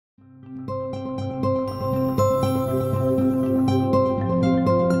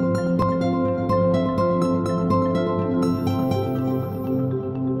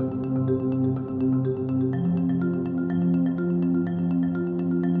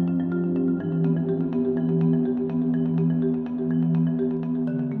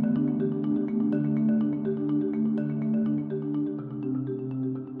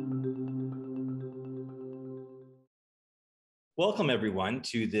Welcome everyone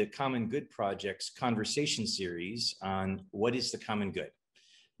to the Common Good Project's conversation series on what is the common good.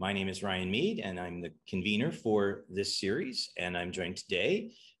 My name is Ryan Mead and I'm the convener for this series, and I'm joined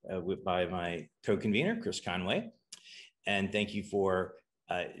today by my co-convener, Chris Conway. And thank you for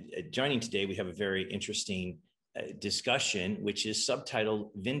joining today. We have a very interesting discussion, which is subtitled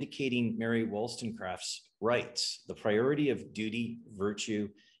Vindicating Mary Wollstonecraft's Rights, the Priority of Duty, Virtue,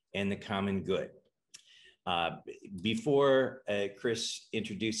 and the Common Good. Before Chris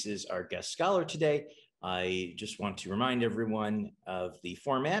introduces our guest scholar today, I just want to remind everyone of the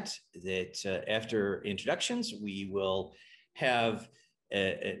format that after introductions, we will have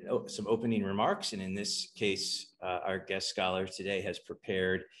some opening remarks. And in this case, our guest scholar today has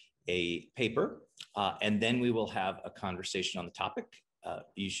prepared a paper, and then we will have a conversation on the topic.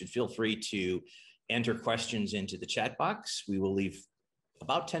 You should feel free to enter questions into the chat box. We will leave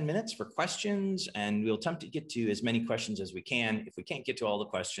about 10 minutes for questions, and we'll attempt to get to as many questions as we can. If we can't get to all the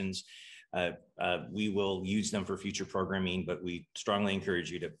questions, we will use them for future programming, but we strongly encourage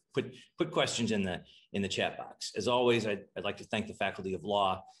you to put questions in the chat box. As always, I'd like to thank the Faculty of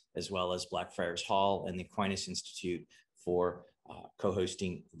Law, as well as Blackfriars Hall and the Aquinas Institute for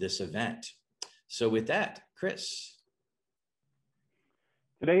co-hosting this event. So with that, Chris.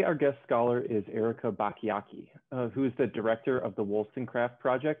 Today, our guest scholar is Erika Bachiochi, who is the director of the Wollstonecraft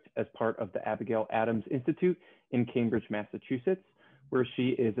Project as part of the Abigail Adams Institute in Cambridge, Massachusetts, where she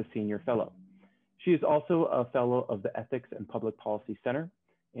is a senior fellow. She is also a fellow of the Ethics and Public Policy Center,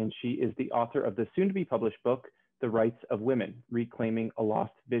 and she is the author of the soon-to-be-published book, The Rights of Women, Reclaiming a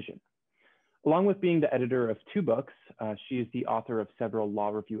Lost Vision. Along with being the editor of 2 books, she is the author of several law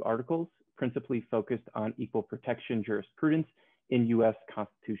review articles, principally focused on equal protection jurisprudence in US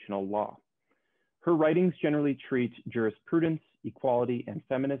constitutional law. Her writings generally treat jurisprudence, equality, and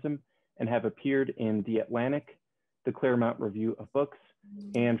feminism, and have appeared in The Atlantic, the Claremont Review of Books,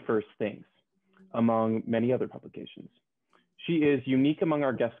 and First Things, among many other publications. She is unique among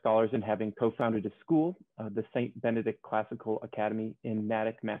our guest scholars in having co-founded a school, the St. Benedict Classical Academy in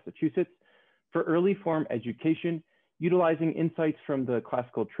Natick, Massachusetts, for early form education, utilizing insights from the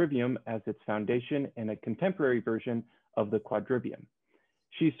classical trivium as its foundation and a contemporary version of the quadrivium.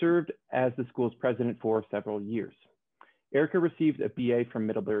 She served as the school's president for several years. Erika received a BA from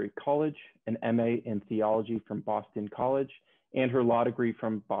Middlebury College, an MA in theology from Boston College, and her law degree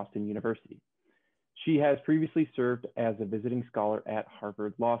from Boston University. She has previously served as a visiting scholar at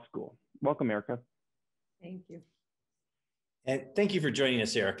Harvard Law School. Welcome, Erika. Thank you. And thank you for joining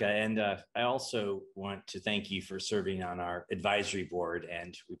us, Erika. And I also want to thank you for serving on our advisory board,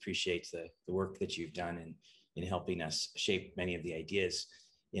 and we appreciate the work that you've done in helping us shape many of the ideas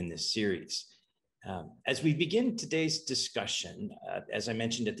in this series. As we begin today's discussion, as I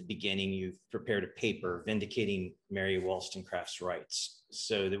mentioned at the beginning, you've prepared a paper, Vindicating Mary Wollstonecraft's Rights.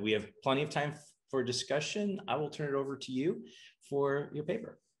 So that we have plenty of time for discussion, I will turn it over to you for your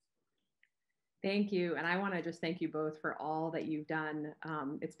paper. Thank you. And I want to just thank you both for all that you've done.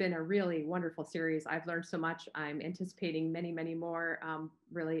 It's been a really wonderful series. I've learned so much. I'm anticipating many, many more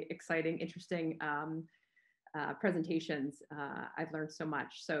really exciting, interesting presentations. I've learned so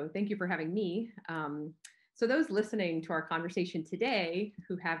much. So thank you for having me. So those listening to our conversation today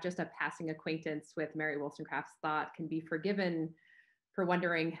who have just a passing acquaintance with Mary Wollstonecraft's thought can be forgiven for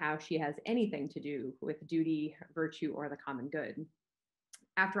wondering how she has anything to do with duty, virtue, or the common good.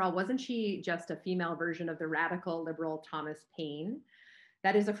 After all, wasn't she just a female version of the radical liberal Thomas Paine?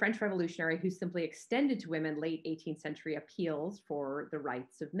 That is a French revolutionary who simply extended to women late 18th century appeals for the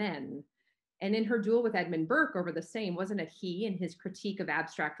rights of men. And in her duel with Edmund Burke over the same, wasn't it he, in his critique of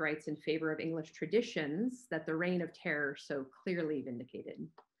abstract rights in favor of English traditions, that the Reign of Terror so clearly vindicated?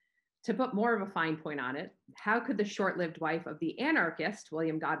 To put more of a fine point on it, how could the short-lived wife of the anarchist,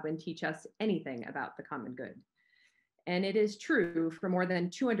 William Godwin, teach us anything about the common good? And it is true, for more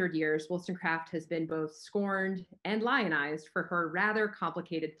than 200 years, Wollstonecraft has been both scorned and lionized for her rather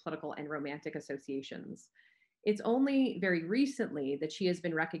complicated political and romantic associations. It's only very recently that she has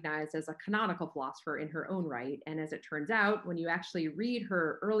been recognized as a canonical philosopher in her own right. And as it turns out, when you actually read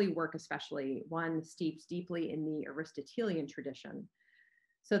her early work, especially, one steeps deeply in the Aristotelian tradition.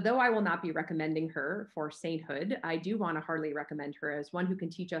 So though I will not be recommending her for sainthood, I do want to heartily recommend her as one who can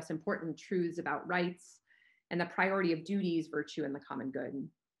teach us important truths about rights and the priority of duties, virtue, and the common good.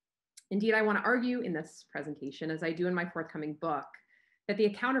 Indeed, I want to argue in this presentation, as I do in my forthcoming book, that the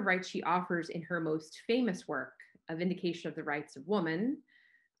account of rights she offers in her most famous work, A Vindication of the Rights of Woman,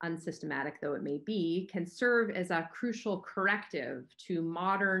 unsystematic though it may be, can serve as a crucial corrective to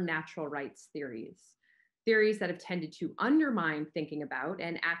modern natural rights theories that have tended to undermine thinking about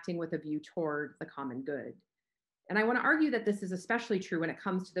and acting with a view toward the common good. And I want to argue that this is especially true when it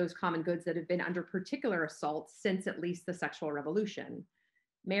comes to those common goods that have been under particular assault since at least the sexual revolution: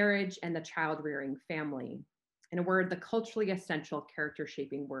 marriage and the child-rearing family. In a word, the culturally essential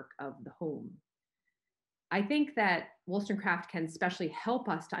character-shaping work of the home. I think that Wollstonecraft can especially help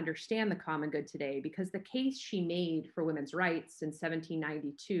us to understand the common good today because the case she made for women's rights in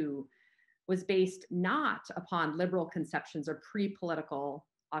 1792 was based not upon liberal conceptions of pre-political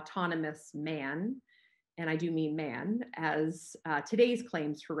autonomous man, and I do mean man, as today's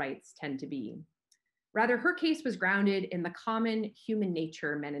claims for rights tend to be. Rather, her case was grounded in the common human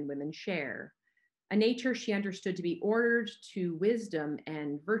nature men and women share, a nature she understood to be ordered to wisdom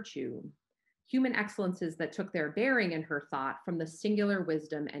and virtue, human excellences that took their bearing in her thought from the singular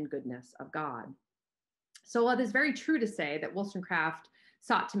wisdom and goodness of God. So while it is very true to say that Wollstonecraft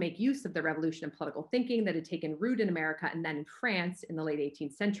sought to make use of the revolution in political thinking that had taken root in America and then in France in the late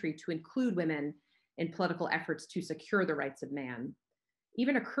 18th century to include women in political efforts to secure the rights of man,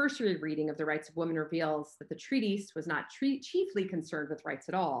 even a cursory reading of the rights of women reveals that the treatise was not chiefly concerned with rights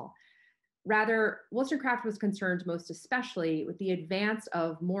at all. Rather, Wollstonecraft was concerned most especially with the advance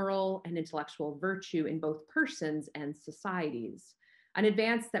of moral and intellectual virtue in both persons and societies, an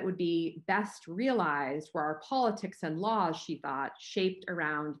advance that would be best realized where our politics and laws, she thought, shaped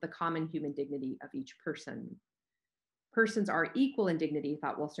around the common human dignity of each person. Persons are equal in dignity,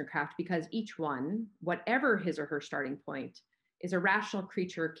 thought Wollstonecraft, because each one, whatever his or her starting point, is a rational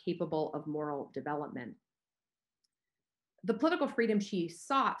creature capable of moral development. The political freedom she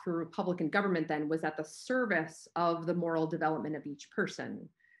sought through Republican government then was at the service of the moral development of each person,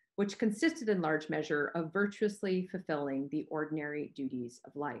 which consisted in large measure of virtuously fulfilling the ordinary duties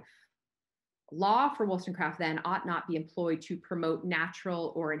of life. Law for Wollstonecraft then ought not be employed to promote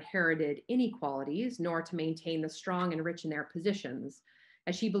natural or inherited inequalities, nor to maintain the strong and rich in their positions,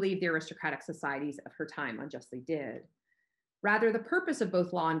 as she believed the aristocratic societies of her time unjustly did. Rather, the purpose of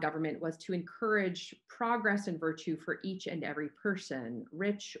both law and government was to encourage progress and virtue for each and every person,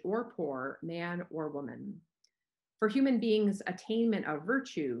 rich or poor, man or woman. For human beings, attainment of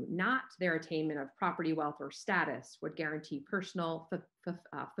virtue, not their attainment of property, wealth, or status, would guarantee personal,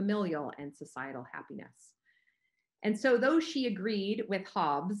 familial, and societal happiness. And so, though she agreed with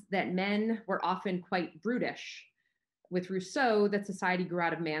Hobbes that men were often quite brutish, with Rousseau that society grew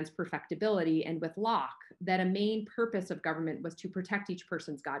out of man's perfectibility, and with Locke that a main purpose of government was to protect each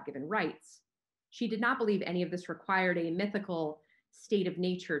person's God-given rights, she did not believe any of this required a mythical state of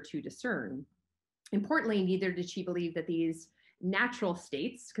nature to discern. Importantly, neither did she believe that these natural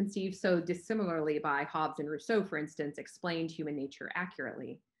states, conceived so dissimilarly by Hobbes and Rousseau, for instance, explained human nature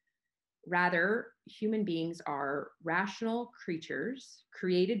accurately. Rather, human beings are rational creatures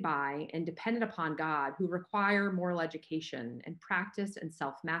created by and dependent upon God who require moral education and practice and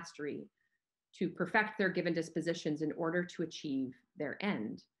self-mastery to perfect their given dispositions in order to achieve their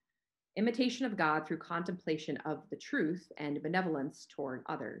end: imitation of God through contemplation of the truth and benevolence toward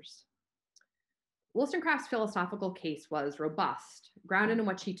others. Wollstonecraft's philosophical case was robust, grounded in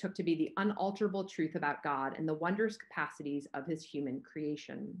what she took to be the unalterable truth about God and the wondrous capacities of his human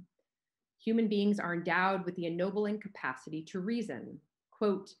creation. Human beings are endowed with the ennobling capacity to reason,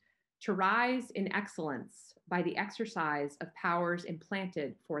 quote, to rise in excellence by the exercise of powers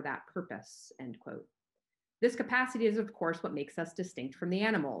implanted for that purpose, end quote. This capacity is, of course, what makes us distinct from the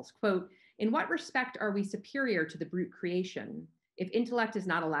animals. Quote, in what respect are we superior to the brute creation, if intellect is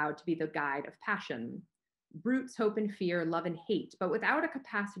not allowed to be the guide of passion? Brutes hope and fear, love and hate, but without a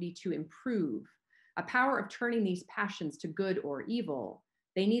capacity to improve, a power of turning these passions to good or evil,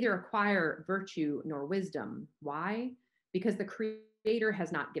 they neither acquire virtue nor wisdom. Why? Because the Creator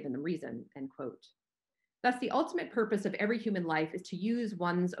has not given them reason, end quote. Thus, the ultimate purpose of every human life is to use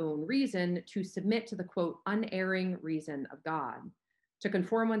one's own reason to submit to the, quote, unerring reason of God, to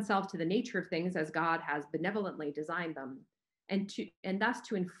conform oneself to the nature of things as God has benevolently designed them, and thus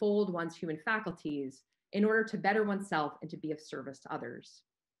to enfold one's human faculties in order to better oneself and to be of service to others.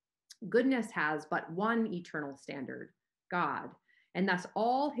 Goodness has but one eternal standard, God, and thus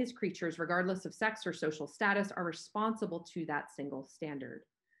all his creatures, regardless of sex or social status, are responsible to that single standard.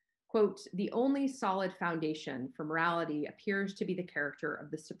 Quote, the only solid foundation for morality appears to be the character of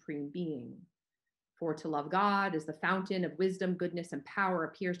the supreme being. For to love God as the fountain of wisdom, goodness, and power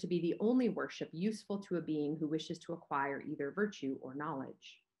appears to be the only worship useful to a being who wishes to acquire either virtue or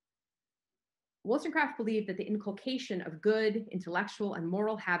knowledge. Wollstonecraft believed that the inculcation of good intellectual and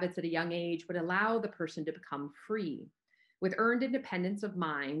moral habits at a young age would allow the person to become free, with earned independence of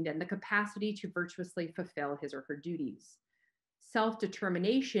mind and the capacity to virtuously fulfill his or her duties.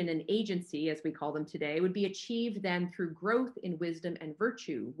 Self-determination and agency, as we call them today, would be achieved then through growth in wisdom and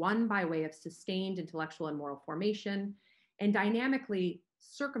virtue, one by way of sustained intellectual and moral formation, and dynamically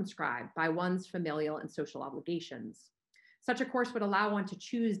circumscribed by one's familial and social obligations. Such a course would allow one to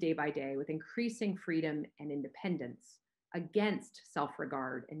choose day by day with increasing freedom and independence against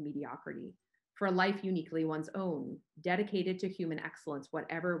self-regard and mediocrity for a life uniquely one's own, dedicated to human excellence,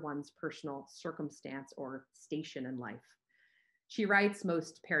 whatever one's personal circumstance or station in life. She writes,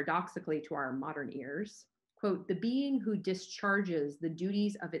 most paradoxically to our modern ears, quote, "The being who discharges the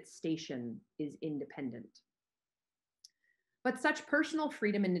duties of its station is independent." But such personal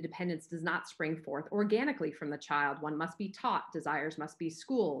freedom and independence does not spring forth organically from the child. One must be taught, desires must be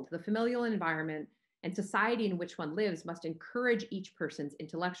schooled. The familial environment and society in which one lives must encourage each person's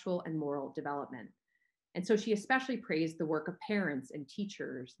intellectual and moral development. And so she especially praised the work of parents and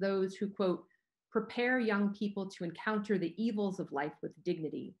teachers, those who, quote, "prepare young people to encounter the evils of life with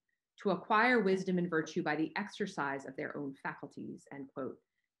dignity, to acquire wisdom and virtue by the exercise of their own faculties," end quote.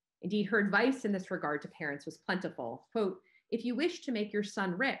 Indeed, her advice in this regard to parents was plentiful. Quote, "If you wish to make your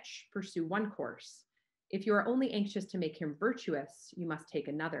son rich, pursue one course. If you are only anxious to make him virtuous, you must take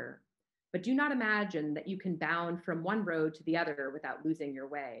another. But do not imagine that you can bound from one road to the other without losing your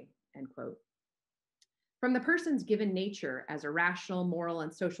way," end quote. From the person's given nature as a rational, moral,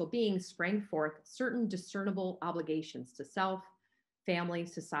 and social being sprang forth certain discernible obligations to self, family,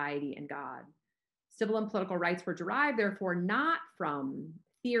 society, and God. Civil and political rights were derived, therefore, not from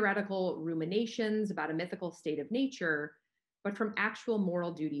theoretical ruminations about a mythical state of nature, but from actual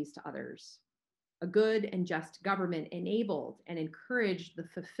moral duties to others. A good and just government enabled and encouraged the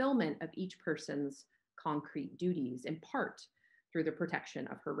fulfillment of each person's concrete duties, in part through the protection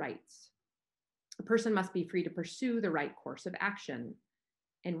of her rights. A person must be free to pursue the right course of action,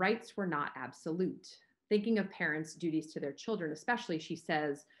 and rights were not absolute. Thinking of parents' duties to their children, especially, she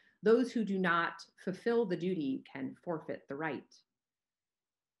says, "Those who do not fulfill the duty can forfeit the right."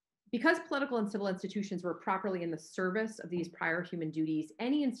 Because political and civil institutions were properly in the service of these prior human duties,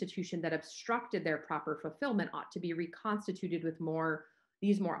 any institution that obstructed their proper fulfillment ought to be reconstituted with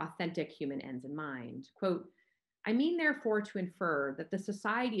these more authentic human ends in mind. Quote, "I mean, therefore, to infer that the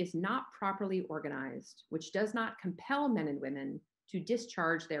society is not properly organized, which does not compel men and women to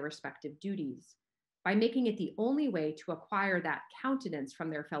discharge their respective duties, by making it the only way to acquire that countenance from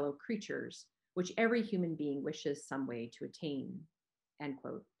their fellow creatures, which every human being wishes some way to attain," end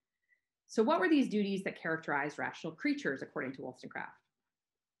quote. So what were these duties that characterized rational creatures, according to Wollstonecraft?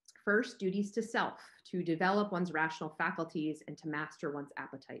 First, duties to self, to develop one's rational faculties and to master one's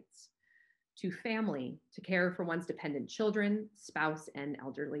appetites. To family, to care for one's dependent children, spouse, and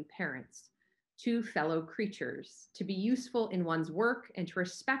elderly parents. To fellow creatures, to be useful in one's work and to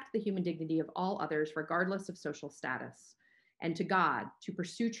respect the human dignity of all others, regardless of social status. And to God, to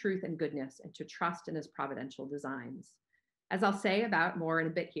pursue truth and goodness and to trust in his providential designs. As I'll say about more in a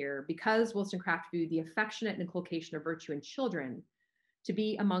bit here, because Wollstonecraft viewed the affectionate inculcation of virtue in children to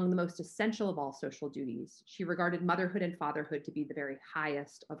be among the most essential of all social duties, she regarded motherhood and fatherhood to be the very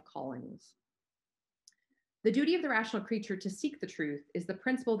highest of callings. The duty of the rational creature to seek the truth is the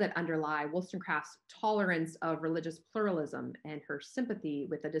principle that underlie Wollstonecraft's tolerance of religious pluralism and her sympathy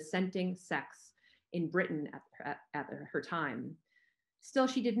with the dissenting sects in Britain at her time. Still,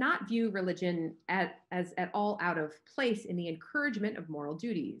 she did not view religion as at all out of place in the encouragement of moral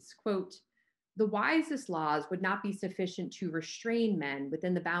duties. Quote, "The wisest laws would not be sufficient to restrain men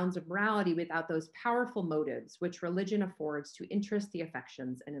within the bounds of morality without those powerful motives which religion affords to interest the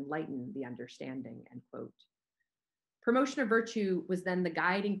affections and enlighten the understanding," end quote. Promotion of virtue was then the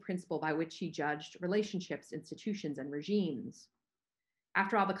guiding principle by which she judged relationships, institutions, and regimes.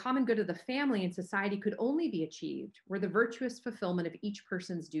 After all, the common good of the family and society could only be achieved were the virtuous fulfillment of each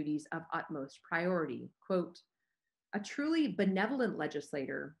person's duties of utmost priority. Quote, "A truly benevolent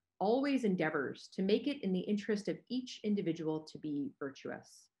legislator always endeavors to make it in the interest of each individual to be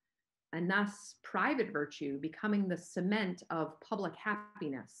virtuous, and thus private virtue becoming the cement of public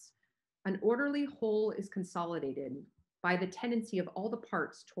happiness. An orderly whole is consolidated by the tendency of all the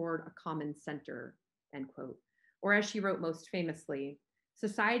parts toward a common center," end quote. Or as she wrote most famously,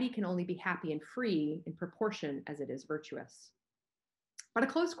 "Society can only be happy and free in proportion as it is virtuous." But a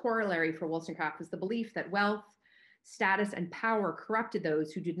close corollary for Wollstonecraft was the belief that wealth, status, and power corrupted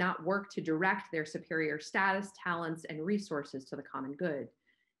those who did not work to direct their superior status, talents, and resources to the common good,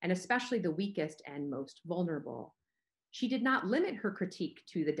 and especially the weakest and most vulnerable. She did not limit her critique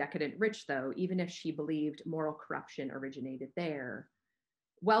to the decadent rich, though, even if she believed moral corruption originated there.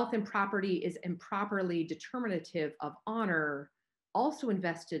 Wealth and property is improperly determinative of honor, also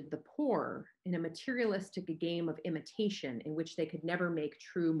invested the poor in a materialistic game of imitation in which they could never make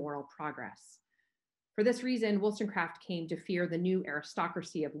true moral progress. For this reason, Wollstonecraft came to fear the new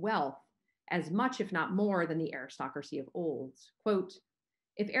aristocracy of wealth as much, if not more, than the aristocracy of old. Quote,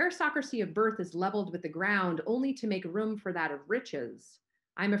 "If aristocracy of birth is leveled with the ground only to make room for that of riches,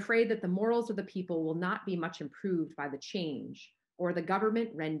 I'm afraid that the morals of the people will not be much improved by the change, or the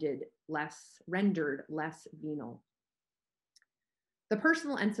government rendered less venal." The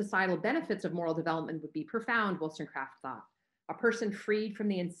personal and societal benefits of moral development would be profound, Wollstonecraft thought. A person freed from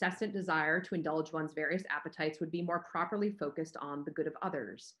the incessant desire to indulge one's various appetites would be more properly focused on the good of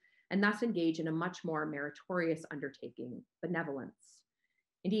others, and thus engage in a much more meritorious undertaking, benevolence.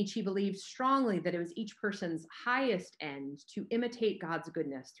 Indeed, she believed strongly that it was each person's highest end to imitate God's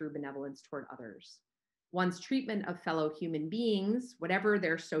goodness through benevolence toward others. One's treatment of fellow human beings, whatever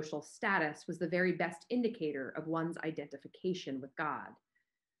their social status, was the very best indicator of one's identification with God.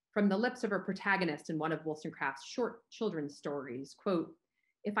 From the lips of her protagonist in one of Wollstonecraft's short children's stories, quote,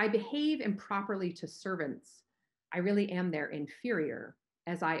 "If I behave improperly to servants, I really am their inferior,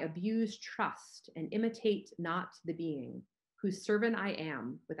 as I abuse trust and imitate not the being, whose servant I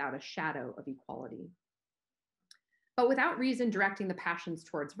am without a shadow of equality." But without reason directing the passions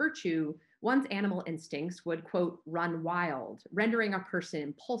towards virtue, one's animal instincts would, quote, "run wild," rendering a person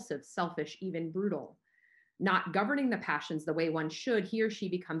impulsive, selfish, even brutal. Not governing the passions the way one should, he or she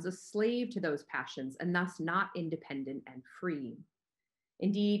becomes a slave to those passions and thus not independent and free.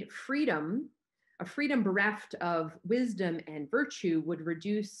 Indeed, a freedom bereft of wisdom and virtue, would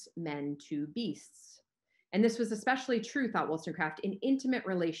reduce men to beasts. And this was especially true, thought Wollstonecraft, in intimate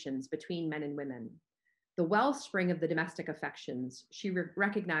relations between men and women. The wellspring of the domestic affections she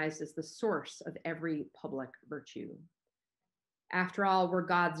recognized as the source of every public virtue. After all, were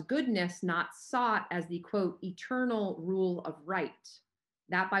God's goodness not sought as the, quote, "eternal rule of right,"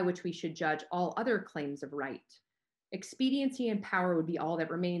 that by which we should judge all other claims of right, expediency and power would be all that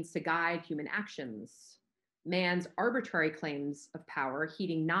remains to guide human actions. Man's arbitrary claims of power,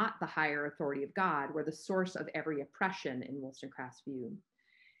 heeding not the higher authority of God, were the source of every oppression in Wollstonecraft's view.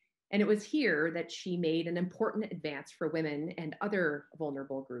 And it was here that she made an important advance for women and other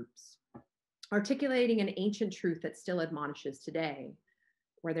vulnerable groups, articulating an ancient truth that still admonishes today.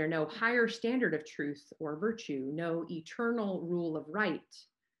 Were there no higher standard of truth or virtue, no eternal rule of right,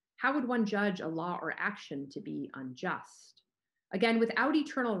 how would one judge a law or action to be unjust? Again, without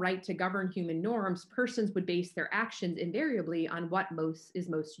eternal right to govern human norms, persons would base their actions invariably on what is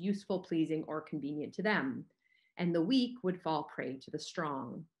most useful, pleasing, or convenient to them, and the weak would fall prey to the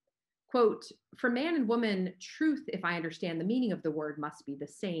strong. Quote, "For man and woman, truth, if I understand the meaning of the word, must be the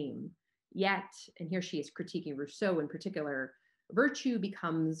same. Yet," and here she is critiquing Rousseau in particular, "virtue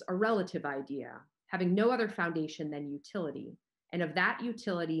becomes a relative idea, having no other foundation than utility. And of that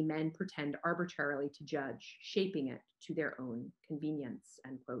utility, men pretend arbitrarily to judge, shaping it to their own convenience,"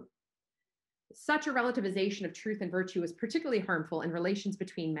 end quote. Such a relativization of truth and virtue is particularly harmful in relations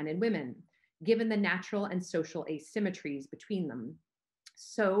between men and women, given the natural and social asymmetries between them.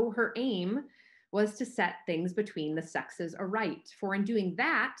 So her aim was to set things between the sexes aright, for in doing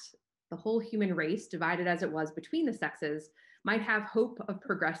that, the whole human race, divided as it was between the sexes, might have hope of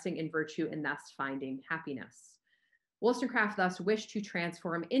progressing in virtue and thus finding happiness. Wollstonecraft thus wished to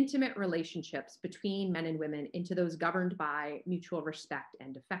transform intimate relationships between men and women into those governed by mutual respect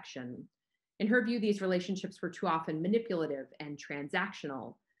and affection. In her view, these relationships were too often manipulative and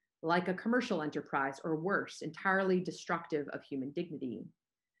transactional, like a commercial enterprise, or worse, entirely destructive of human dignity.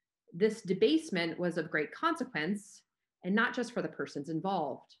 This debasement was of great consequence, and not just for the persons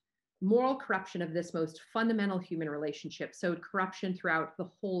involved. Moral corruption of this most fundamental human relationship sowed corruption throughout the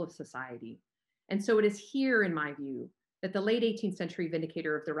whole of society. And so it is here, in my view, that the late 18th century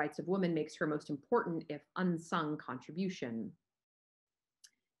vindicator of the rights of women makes her most important, if unsung, contribution.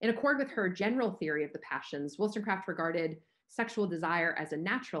 In accord with her general theory of the passions, Wollstonecraft regarded sexual desire as a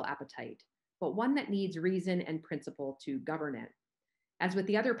natural appetite, but one that needs reason and principle to govern it. As with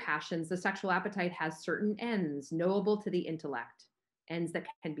the other passions, the sexual appetite has certain ends knowable to the intellect, ends that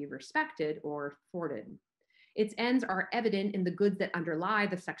can be respected or thwarted. Its ends are evident in the goods that underlie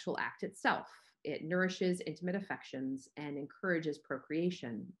the sexual act itself. It nourishes intimate affections and encourages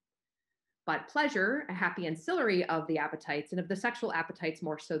procreation. But pleasure, a happy ancillary of the appetites, and of the sexual appetites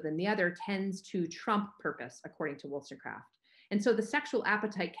more so than the other, tends to trump purpose, according to Wollstonecraft. And so the sexual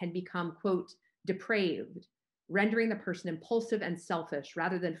appetite can become, quote, "depraved," rendering the person impulsive and selfish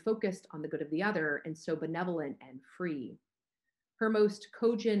rather than focused on the good of the other, and so benevolent and free. Her most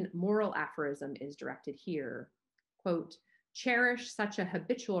cogent moral aphorism is directed here, quote, "Cherish such a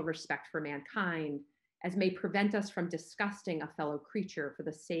habitual respect for mankind as may prevent us from disgusting a fellow creature for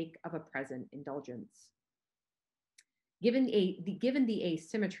the sake of a present indulgence. Given the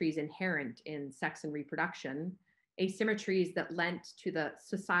asymmetries inherent in sex and reproduction, asymmetries that lent to the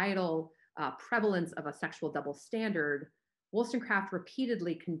societal prevalence of a sexual double standard, Wollstonecraft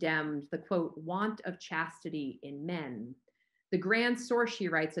repeatedly condemned the, quote, want of chastity in men, the grand source, she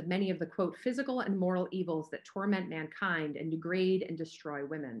writes, of many of the, quote, physical and moral evils that torment mankind and degrade and destroy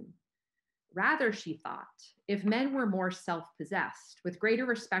women. Rather, she thought, if men were more self-possessed, with greater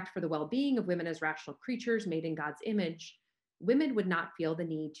respect for the well-being of women as rational creatures made in God's image, women would not feel the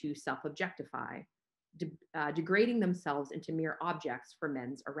need to self-objectify, degrading themselves into mere objects for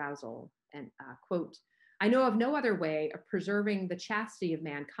men's arousal. And quote, I know of no other way of preserving the chastity of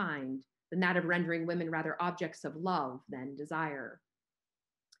mankind than that of rendering women rather objects of love than desire.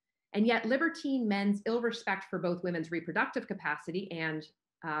 And yet libertine men's ill respect for both women's reproductive capacity and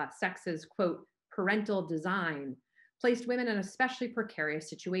sex's, quote, parental design placed women in especially precarious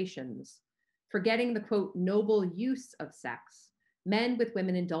situations. Forgetting the, quote, noble use of sex, men with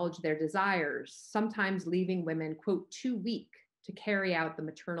women indulge their desires, sometimes leaving women, quote, too weak to carry out the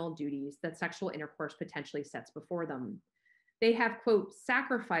maternal duties that sexual intercourse potentially sets before them. They have, quote,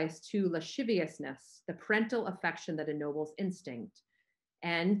 sacrificed to lasciviousness the parental affection that ennobles instinct.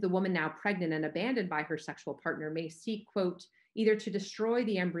 And the woman now pregnant and abandoned by her sexual partner may seek, quote, either to destroy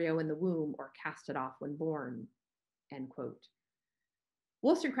the embryo in the womb or cast it off when born, end quote.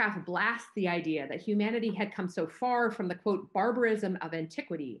 Wollstonecraft blasts the idea that humanity had come so far from the, quote, barbarism of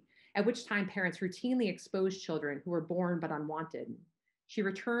antiquity, at which time parents routinely exposed children who were born but unwanted. She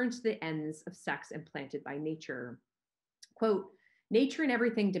returns to the ends of sex implanted by nature. Quote, nature in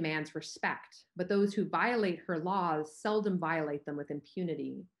everything demands respect, but those who violate her laws seldom violate them with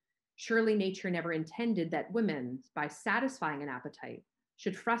impunity. Surely nature never intended that women, by satisfying an appetite,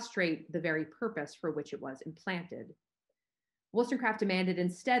 should frustrate the very purpose for which it was implanted. Wollstonecraft demanded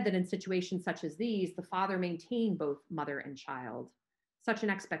instead that in situations such as these, the father maintain both mother and child. Such an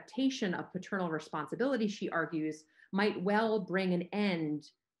expectation of paternal responsibility, she argues, might well bring an end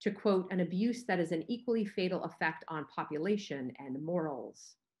to, quote, an abuse that is an equally fatal effect on population and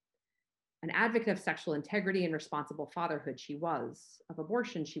morals. An advocate of sexual integrity and responsible fatherhood she was. Of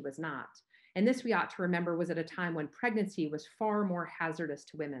abortion, she was not. And this, we ought to remember, was at a time when pregnancy was far more hazardous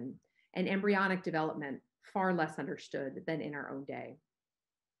to women and embryonic development far less understood than in our own day.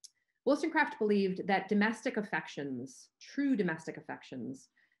 Wollstonecraft believed that domestic affections, true domestic affections,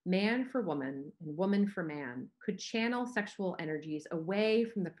 man for woman and woman for man, could channel sexual energies away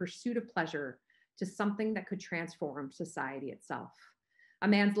from the pursuit of pleasure to something that could transform society itself. A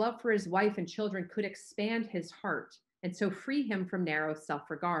man's love for his wife and children could expand his heart and so free him from narrow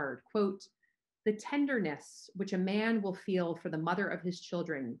self-regard. Quote, the tenderness which a man will feel for the mother of his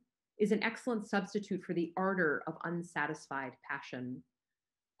children is an excellent substitute for the ardor of unsatisfied passion.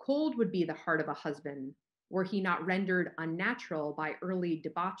 Cold would be the heart of a husband were he not rendered unnatural by early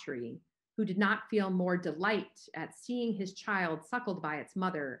debauchery, who did not feel more delight at seeing his child suckled by its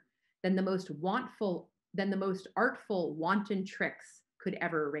mother than the most artful wanton tricks could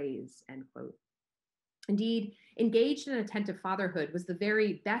ever raise, end quote. Indeed, engaged in attentive fatherhood was the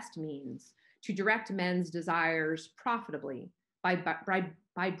very best means to direct men's desires profitably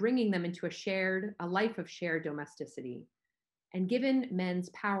by bringing them into a life of shared domesticity. And given men's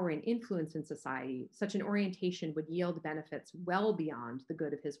power and influence in society, such an orientation would yield benefits well beyond the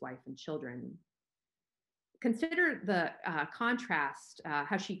good of his wife and children. Consider the contrast,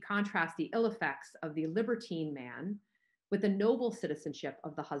 how she contrasts the ill effects of the libertine man with the noble citizenship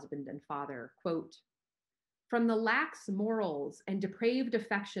of the husband and father. Quote, from the lax morals and depraved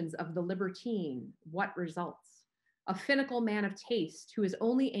affections of the libertine, what results? A finical man of taste who is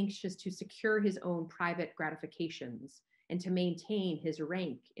only anxious to secure his own private gratifications and to maintain his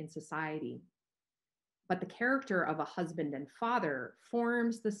rank in society. But the character of a husband and father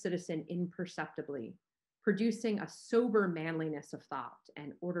forms the citizen imperceptibly, producing a sober manliness of thought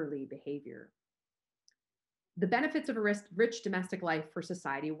and orderly behavior. The benefits of a rich domestic life for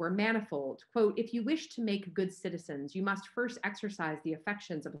society were manifold. Quote, if you wish to make good citizens, you must first exercise the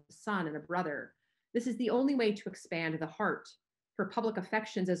affections of a son and a brother. This is the only way to expand the heart, for public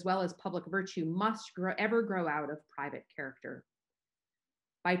affections as well as public virtue must ever grow out of private character.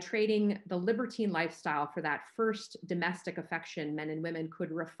 By trading the libertine lifestyle for that first domestic affection, men and women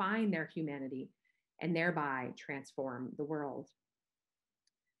could refine their humanity and thereby transform the world.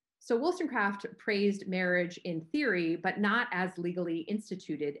 So Wollstonecraft praised marriage in theory, but not as legally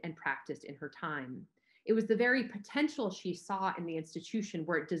instituted and practiced in her time. It was the very potential she saw in the institution,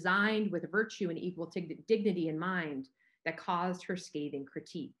 were it designed with virtue and equal dignity in mind, that caused her scathing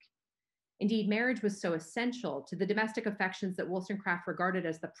critique. Indeed, marriage was so essential to the domestic affections that Wollstonecraft regarded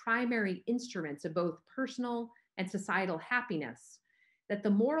as the primary instruments of both personal and societal happiness, that the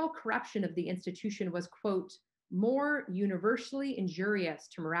moral corruption of the institution was, quote, more universally injurious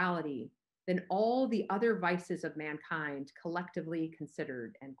to morality than all the other vices of mankind collectively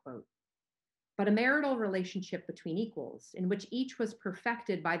considered, end quote. But a marital relationship between equals, in which each was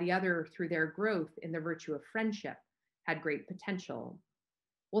perfected by the other through their growth in the virtue of friendship, had great potential.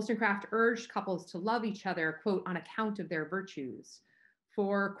 Wollstonecraft urged couples to love each other, quote, on account of their virtues.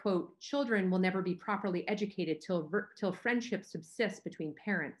 For, quote, children will never be properly educated till friendship subsists between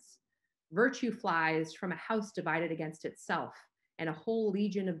parents. Virtue flies from a house divided against itself, and a whole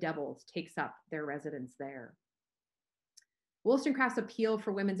legion of devils takes up their residence there. Wollstonecraft's appeal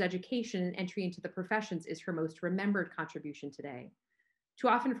for women's education and entry into the professions is her most remembered contribution today. Too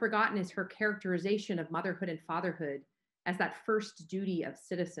often forgotten is her characterization of motherhood and fatherhood as that first duty of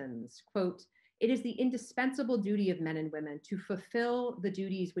citizens. Quote, it is the indispensable duty of men and women to fulfill the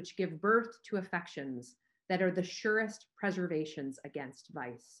duties which give birth to affections that are the surest preservations against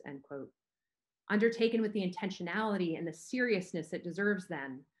vice, end quote. Undertaken with the intentionality and the seriousness it deserves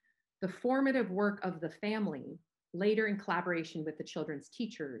then, the formative work of the family, later in collaboration with the children's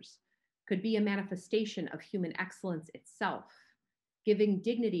teachers, could be a manifestation of human excellence itself, giving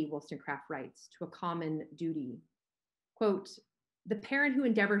dignity, Wollstonecraft writes, to a common duty. Quote, the parent who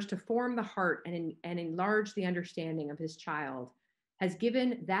endeavors to form the heart and enlarge the understanding of his child has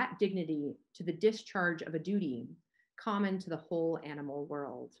given that dignity to the discharge of a duty common to the whole animal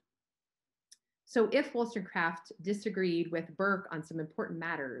world. So if Wollstonecraft disagreed with Burke on some important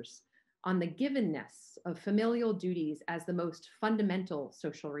matters, on the givenness of familial duties as the most fundamental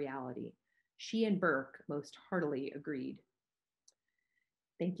social reality, she and Burke most heartily agreed.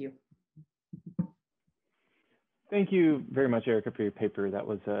 Thank you. Thank you very much, Erika, for your paper. That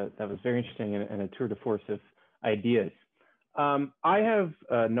was very interesting and a tour de force of ideas. I have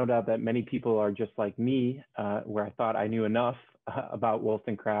no doubt that many people are just like me, where I thought I knew enough about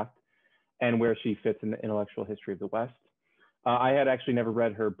Wollstonecraft and where she fits in the intellectual history of the West. I had actually never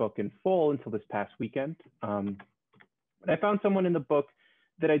read her book in full until this past weekend. But I found someone in the book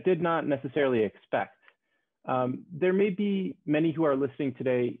that I did not necessarily expect. There may be many who are listening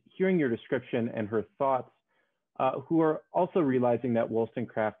today, hearing your description and her thoughts, who are also realizing that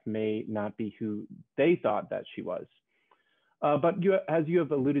Wollstonecraft may not be who they thought that she was. But as you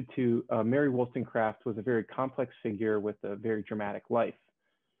have alluded to, Mary Wollstonecraft was a very complex figure with a very dramatic life.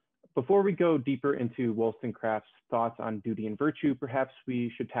 Before we go deeper into Wollstonecraft's thoughts on duty and virtue, perhaps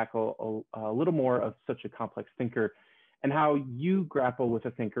we should tackle a little more of such a complex thinker and how you grapple with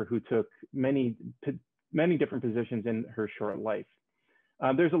a thinker who took many different positions in her short life.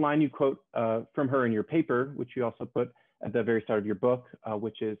 There's a line you quote from her in your paper, which you also put at the very start of your book,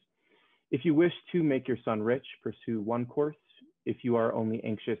 which is, if you wish to make your son rich, pursue one course. If you are only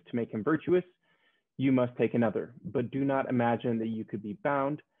anxious to make him virtuous, you must take another. But do not imagine that you could be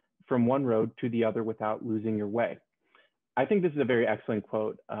bound from one road to the other without losing your way. I think this is a very excellent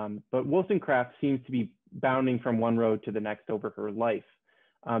quote, but Wollstonecraft seems to be bounding from one road to the next over her life.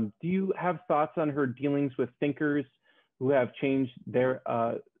 Do you have thoughts on her dealings with thinkers who have changed their,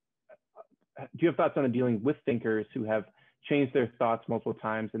 do you have thoughts on the dealing with thinkers who have changed their thoughts multiple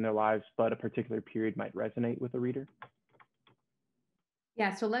times in their lives, but a particular period might resonate with a reader?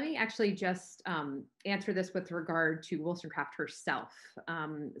 Yeah, so let me actually just answer this with regard to Wollstonecraft herself.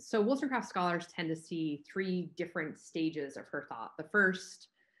 So Wollstonecraft scholars tend to see three different stages of her thought. The first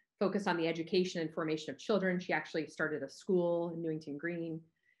focused on the education and formation of children. She actually started a school in Newington Green.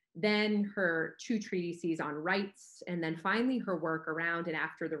 Then her two treatises on rights, and then finally her work around and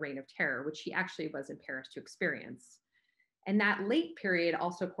after the Reign of Terror, which she actually was in Paris to experience. And that late period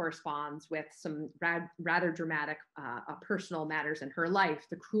also corresponds with some rather dramatic personal matters in her life,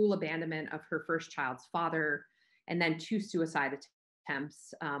 the cruel abandonment of her first child's father, and then 2 suicide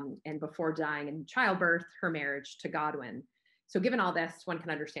attempts, and before dying in childbirth, her marriage to Godwin. So given all this, one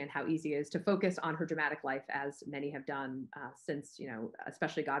can understand how easy it is to focus on her dramatic life, as many have done since,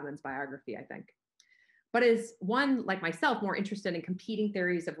 especially Godwin's biography, I think. But as one, like myself, more interested in competing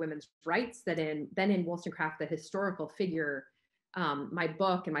theories of women's rights than in Wollstonecraft, the historical figure, my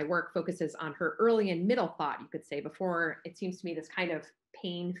book and my work focuses on her early and middle thought, you could say, before it seems to me this kind of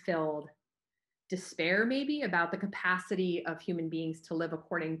pain-filled despair, maybe, about the capacity of human beings to live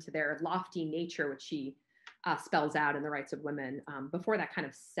according to their lofty nature, which she spells out in The Rights of Women, before that kind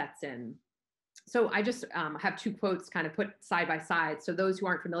of sets in. So I just have 2 quotes kind of put side by side. So those who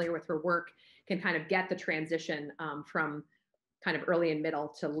aren't familiar with her work can kind of get the transition from kind of early and middle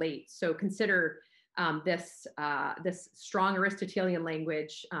to late. So consider this strong Aristotelian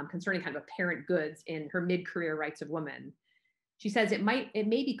language concerning kind of apparent goods in her mid-career Rights of Woman. She says, it may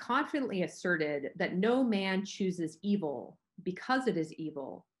be confidently asserted that no man chooses evil because it is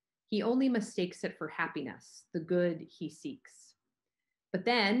evil. He only mistakes it for happiness, the good he seeks. But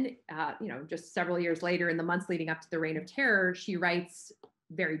then, just several years later, in the months leading up to the Reign of Terror, she writes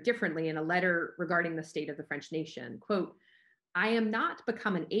very differently in a letter regarding the state of the French nation. Quote, I am not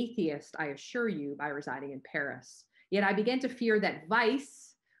become an atheist, I assure you, by residing in Paris. Yet I begin to fear that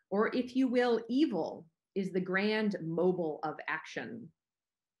vice, or if you will, evil, is the grand mobile of action.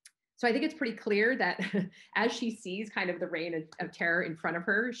 So I think it's pretty clear that as she sees kind of the reign of terror in front of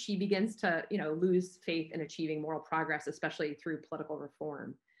her, she begins to, lose faith in achieving moral progress, especially through political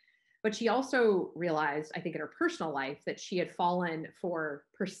reform. But she also realized, I think, in her personal life that she had fallen for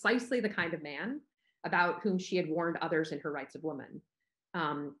precisely the kind of man about whom she had warned others in her Rights of Woman.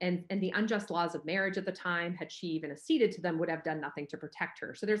 And the unjust laws of marriage at the time, had she even acceded to them, would have done nothing to protect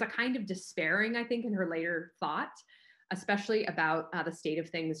her. So there's a kind of despairing, I think, in her later thought, especially about the state of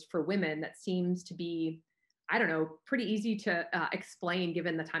things for women that seems to be, I don't know, pretty easy to explain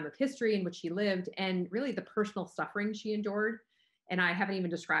given the time of history in which she lived and really the personal suffering she endured. And I haven't even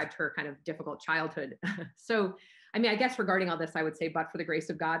described her kind of difficult childhood. So, I mean, I guess regarding all this, I would say, but for the grace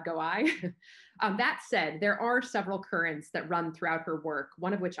of God, go I. That said, there are several currents that run throughout her work,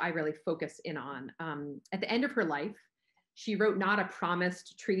 one of which I really focus in on. At the end of her life, she wrote not a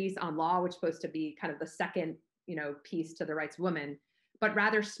promised treatise on law, which is supposed to be kind of the second, piece to the Rights of Women, but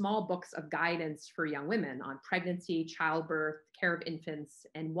rather small books of guidance for young women on pregnancy, childbirth, care of infants,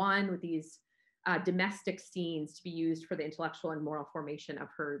 and one with these domestic scenes to be used for the intellectual and moral formation of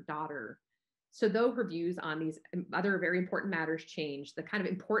her daughter. So though her views on these other very important matters changed, the kind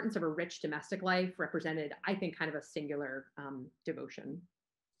of importance of a rich domestic life represented, I think, kind of a singular devotion.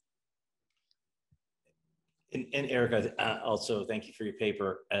 And Erika, also thank you for your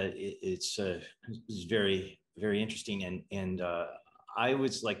paper. It's very, very interesting. And I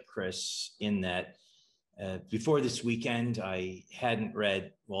was like Chris in that before this weekend, I hadn't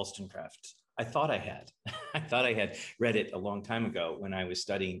read Wollstonecraft. I thought I had. I thought I had read it a long time ago when I was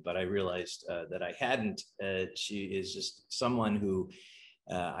studying, but I realized that I hadn't. She is just someone who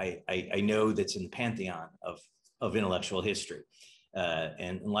I know that's in the pantheon of intellectual history,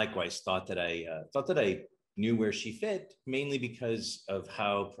 and likewise thought that I knew where she fit, mainly because of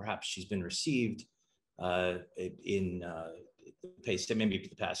how perhaps she's been received in the pace, maybe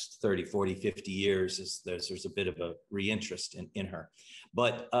the past 30, 40, 50 years. There's a bit of a reinterest in her.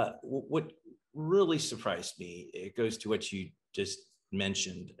 But what really surprised me, it goes to what you just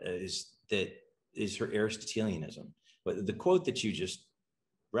mentioned, is her Aristotelianism. But the quote that you just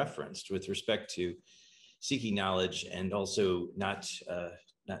referenced with respect to seeking knowledge and also not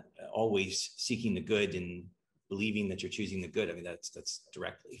always seeking the good and believing that you're choosing the good. I mean, that's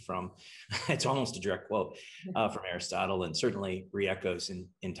directly from, it's almost a direct quote from Aristotle, and certainly re-echoes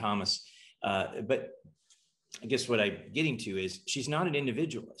in Thomas. But I guess what I'm getting to is she's not an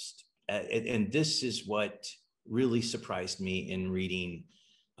individualist. And this is what really surprised me in reading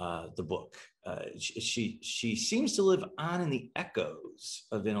the book. She seems to live on in the echoes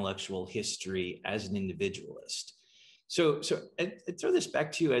of intellectual history as an individualist. So I throw this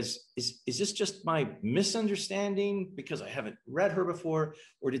back to you as, is this just my misunderstanding because I haven't read her before,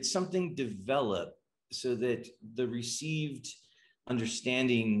 or did something develop so that the received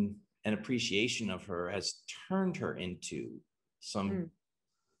understanding and appreciation of her has turned her into an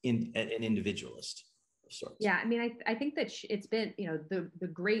individualist of sorts? Yeah, I mean, I think that it's been, the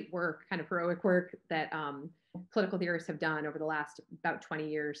great work, kind of heroic work that political theorists have done over the last about 20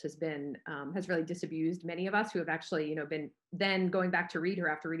 years has really disabused many of us who have actually, been then going back to read her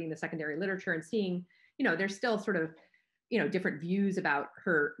after reading the secondary literature and seeing, there's still sort of, different views about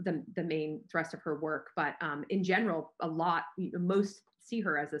her, the main thrust of her work. But in general, most see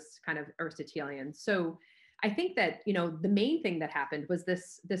her as this kind of Aristotelian. So I think that, the main thing that happened was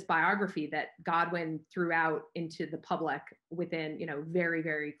this biography that Godwin threw out into the public within, very,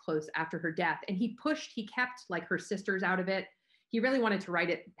 very close after her death. And he kept like her sisters out of it. He really wanted to write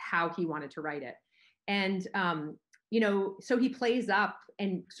it how he wanted to write it. And, so he plays up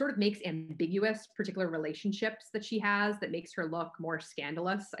and sort of makes ambiguous particular relationships that she has that makes her look more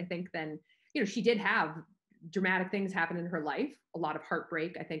scandalous, I think, than, she did have dramatic things happen in her life, a lot of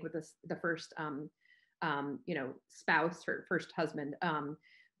heartbreak, I think, with the first, spouse, her first husband.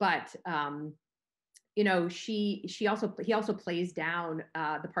 He also plays down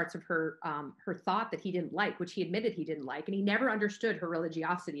the parts of her thought that he didn't like, which he admitted he didn't like, and he never understood her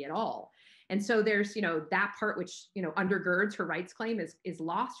religiosity at all. And so there's, that part which, undergirds her rights claim is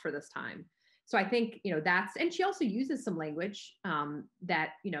lost for this time. So I think, that's, and she also uses some language that,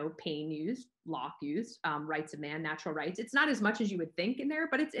 Paine used, Locke used, rights of man, natural rights. It's not as much as you would think in there,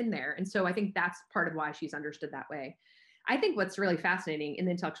 but it's in there. And so I think that's part of why she's understood that way. I think what's really fascinating in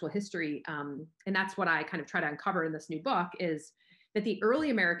the intellectual history, and that's what I kind of try to uncover in this new book, is that the early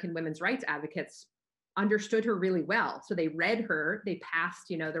American women's rights advocates understood her really well. So they read her, they passed,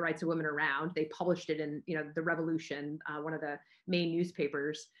 the rights of women around, they published it in, the Revolution, one of the main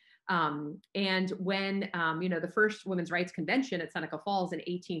newspapers. And when, the first Women's Rights Convention at Seneca Falls in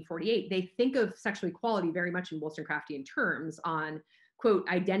 1848, they think of sexual equality very much in Wollstonecraftian terms on, quote,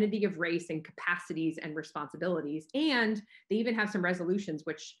 identity of race and capacities and responsibilities. And they even have some resolutions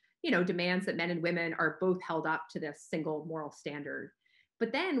which, demands that men and women are both held up to this single moral standard.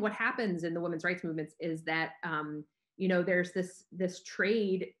 But then what happens in the women's rights movements is that, there's this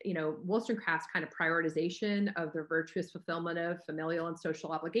trade, Wollstonecraft's kind of prioritization of the virtuous fulfillment of familial and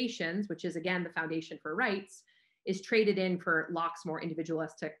social obligations, which is, again, the foundation for rights, is traded in for Locke's more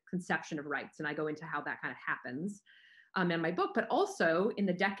individualistic conception of rights. And I go into how that kind of happens in my book, but also in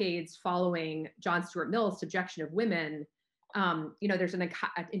the decades following John Stuart Mill's subjection of women, there's an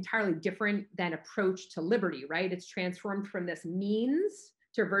entirely different then approach to liberty, right? It's transformed from this means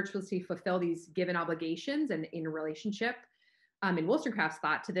to virtuously fulfill these given obligations and in a relationship, in Wollstonecraft's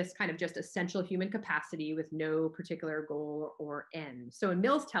thought, to this kind of just essential human capacity with no particular goal or end. So in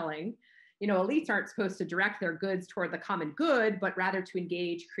Mill's telling, elites aren't supposed to direct their goods toward the common good, but rather to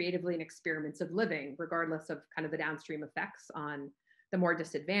engage creatively in experiments of living, regardless of kind of the downstream effects on the more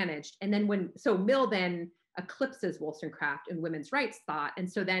disadvantaged. And then so Mill then eclipses Wollstonecraft in women's rights thought. And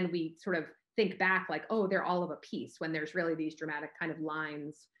so then we sort of think back like, oh, they're all of a piece, when there's really these dramatic kind of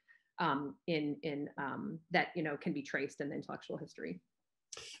lines that, can be traced in the intellectual history.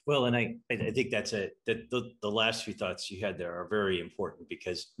 Well, and I think the last few thoughts you had there are very important,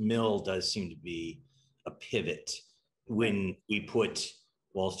 because Mill does seem to be a pivot when we put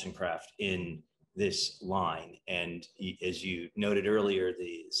Wollstonecraft in this line. And as you noted earlier,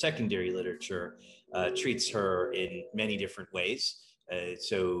 the secondary literature treats her in many different ways.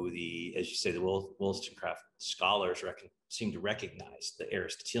 So as you say, the Wollstonecraft scholars seem to recognize the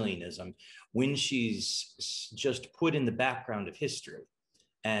Aristotelianism when she's just put in the background of history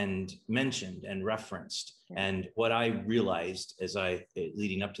and mentioned and referenced. And what I realized as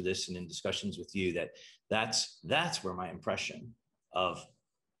leading up to this and in discussions with you, that's where my impression of,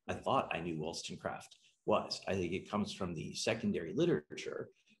 I thought I knew Wollstonecraft was. I think it comes from the secondary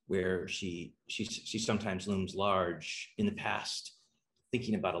literature, where she sometimes looms large in the past,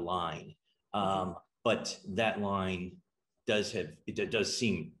 thinking about a line. But that line does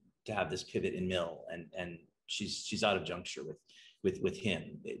seem to have this pivot in Mill, and she's out of juncture with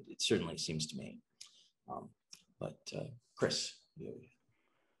him. It certainly seems to me. But Chris.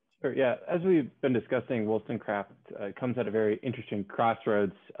 Sure, yeah, as we've been discussing, Wollstonecraft comes at a very interesting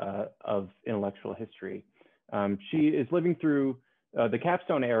crossroads of intellectual history. She is living through the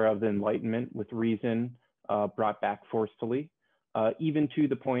capstone era of the Enlightenment, with reason brought back forcefully, even to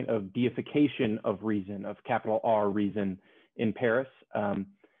the point of deification of reason, of capital R reason, in Paris.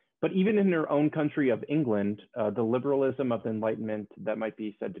 But even in her own country of England, the liberalism of the Enlightenment that might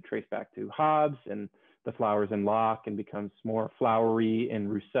be said to trace back to Hobbes and the flowers in Locke and becomes more flowery in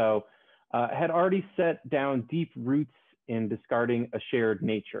Rousseau, had already set down deep roots in discarding a shared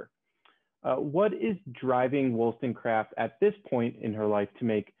nature. What is driving Wollstonecraft at this point in her life to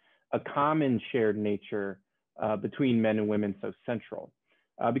make a common shared nature between men and women so central?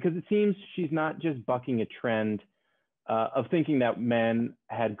 Because it seems she's not just bucking a trend of thinking that men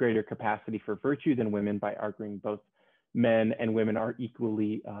had greater capacity for virtue than women by arguing both men and women are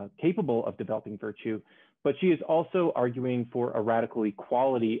equally capable of developing virtue, but she is also arguing for a radical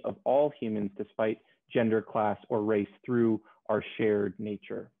equality of all humans despite gender, class, or race through our shared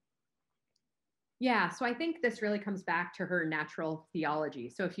nature. Yeah, so I think this really comes back to her natural theology.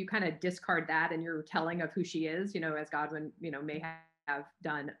 So if you kind of discard that and you're telling of who she is, as Godwin, may have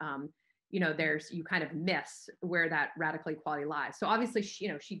done, you kind of miss where that radical equality lies. So obviously,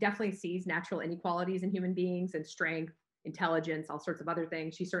 she definitely sees natural inequalities in human beings and strength, intelligence, all sorts of other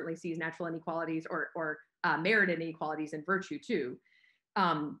things. She certainly sees natural inequalities or merited inequalities in virtue too.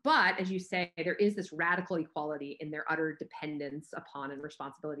 But as you say, there is this radical equality in their utter dependence upon and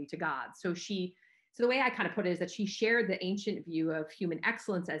responsibility to God. So the way I kind of put it is that she shared the ancient view of human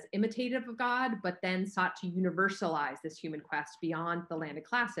excellence as imitative of God, but then sought to universalize this human quest beyond the landed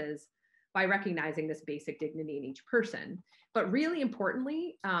classes by recognizing this basic dignity in each person. But really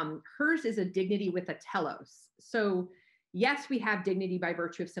importantly, hers is a dignity with a telos. So yes, we have dignity by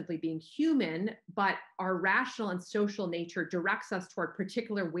virtue of simply being human, but our rational and social nature directs us toward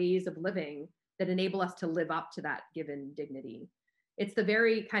particular ways of living that enable us to live up to that given dignity. It's the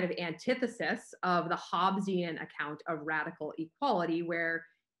very kind of antithesis of the Hobbesian account of radical equality, where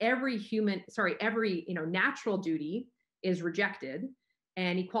every natural duty is rejected,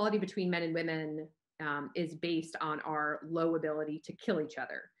 and equality between men and women is based on our low ability to kill each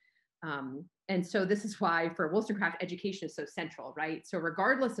other. And so this is why for Wollstonecraft, education is so central, right? So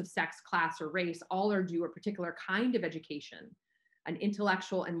regardless of sex, class, or race, all are due a particular kind of education, an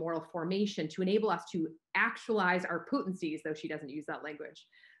intellectual and moral formation to enable us to actualize our potencies, though she doesn't use that language,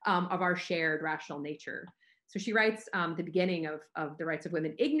 of our shared rational nature. So she writes the beginning of The Rights of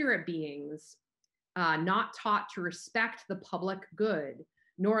Women: ignorant beings, not taught to respect the public good,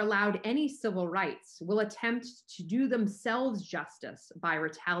 nor allowed any civil rights, will attempt to do themselves justice by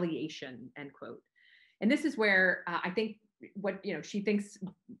retaliation, end quote. And this is where I think what, she thinks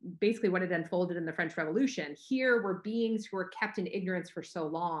basically what had unfolded in the French Revolution. Here were beings who were kept in ignorance for so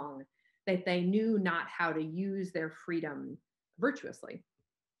long that they knew not how to use their freedom virtuously.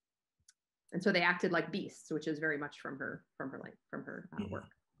 And so they acted like beasts, which is very much from her work.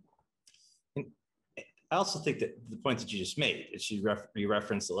 I also think that the point that you just made, is you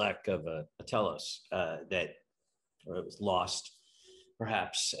referenced the lack of a telos that was lost,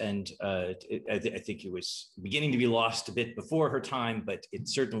 perhaps, and I think it was beginning to be lost a bit before her time, but it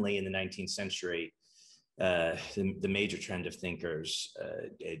certainly in the 19th century, the major trend of thinkers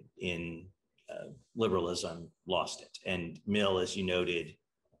in liberalism lost it, and Mill, as you noted,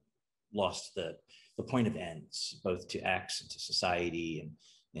 lost the point of ends, both to acts and to society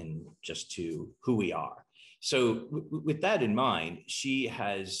and just to who we are. So with that in mind, she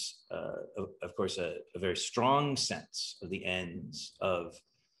has, of course, a very strong sense of the ends of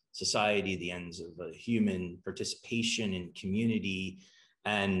society, the ends of human participation in community.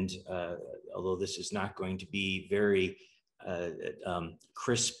 And although this is not going to be very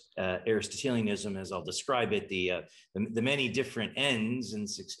crisp Aristotelianism, as I'll describe it, the many different ends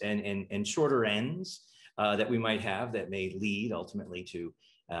and shorter ends that we might have that may lead ultimately to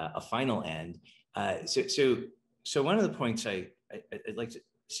a final end. So one of the points I'd like to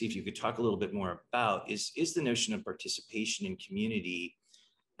see if you could talk a little bit more about is the notion of participation in community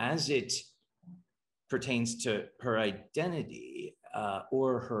as it pertains to her identity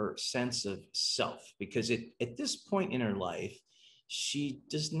or her sense of self, because at this point in her life, she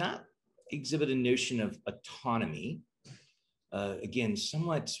does not exhibit a notion of autonomy. Again,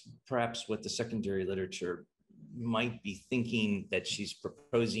 somewhat perhaps what the secondary literature might be thinking that she's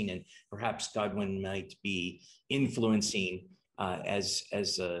proposing, and perhaps Godwin might be influencing as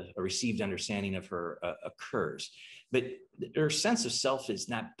a received understanding of her occurs. But her sense of self is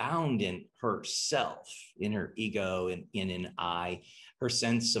not bound in herself, in her ego and in an I. Her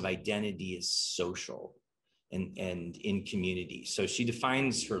sense of identity is social and in community. So she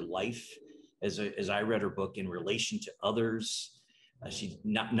defines her life, as I read her book, in relation to others. She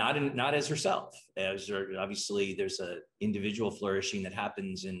not as herself. Obviously, there's an individual flourishing that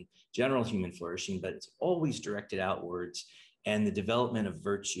happens in general human flourishing, but it's always directed outwards. And the development of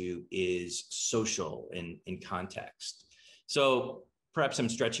virtue is social in context. So perhaps I'm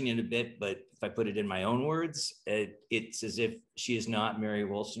stretching it a bit, but if I put it in my own words, it's as if she is not Mary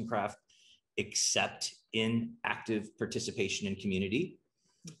Wollstonecraft, except in active participation in community.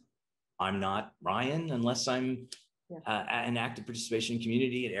 I'm not Ryan unless I'm an active participation in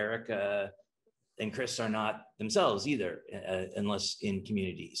community, and Erika and Chris are not themselves either, unless in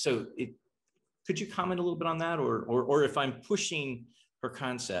community. So could you comment a little bit on that, or if I'm pushing her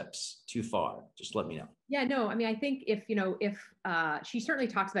concepts too far, just let me know. Yeah, no, I mean, I think if she certainly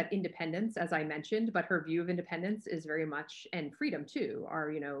talks about independence, as I mentioned, but her view of independence is very much, and freedom too,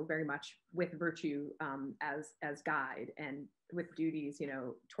 are, very much with virtue as guide, and with duties,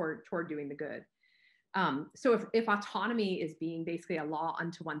 toward doing the good. So if autonomy is being basically a law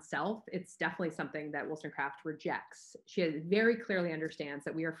unto oneself, it's definitely something that Wollstonecraft rejects. She very clearly understands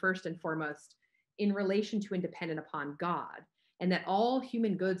that we are first and foremost in relation to and dependent upon God, and that all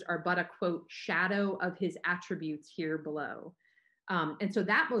human goods are but a, quote, shadow of his attributes here below. And so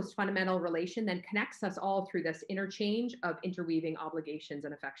that most fundamental relation then connects us all through this interchange of interweaving obligations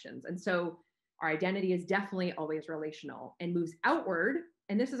and affections. And so our identity is definitely always relational and moves outward.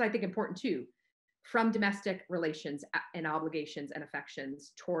 And this is, I think, important too, from domestic relations and obligations and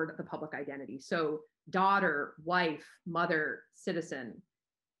affections toward the public identity. So daughter, wife, mother, citizen,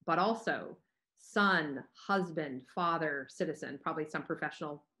 but also son, husband, father, citizen, probably some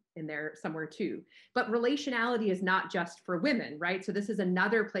professional in there somewhere too. But relationality is not just for women, right? So this is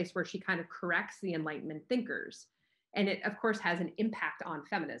another place where she kind of corrects the Enlightenment thinkers. And it, of course, has an impact on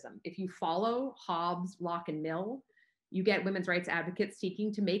feminism. If you follow Hobbes, Locke, and Mill, you get women's rights advocates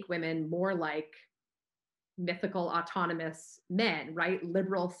seeking to make women more like mythical autonomous men, right?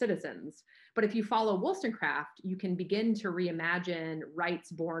 Liberal citizens. But if you follow Wollstonecraft, you can begin to reimagine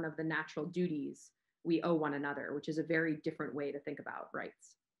rights born of the natural duties we owe one another, which is a very different way to think about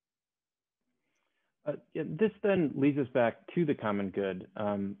rights. Yeah, this then leads us back to the common good.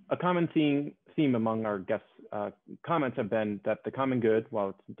 A common theme among our guests' comments have been that the common good, while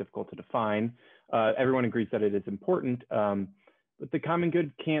it's difficult to define, everyone agrees that it is important, but the common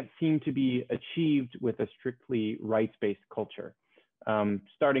good can't seem to be achieved with a strictly rights-based culture.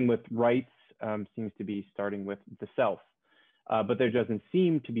 Starting with rights seems to be starting with the self, but there doesn't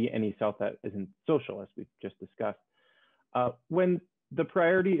seem to be any self that isn't social, as we've just discussed. When the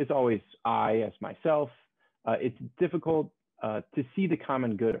priority is always I as myself, it's difficult to see the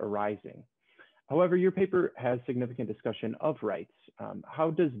common good arising. However, your paper has significant discussion of rights. How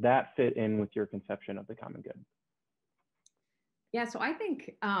does that fit in with your conception of the common good? Yeah, so I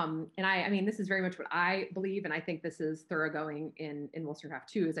think, and I mean, this is very much what I believe, and I think this is thoroughgoing in Wollstonecraft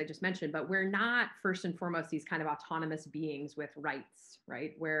too, as I just mentioned, but we're not first and foremost these kind of autonomous beings with rights,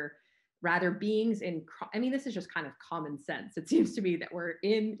 right? We're rather beings in, I mean, this is just kind of common sense. It seems to me that we're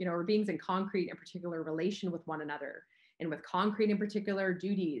beings in concrete and particular relation with one another, and with concrete and particular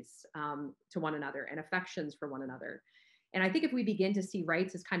duties to one another and affections for one another. And I think if we begin to see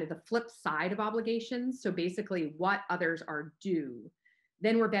rights as kind of the flip side of obligations, so basically what others are due,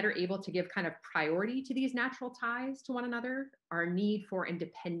 then we're better able to give kind of priority to these natural ties to one another, our need for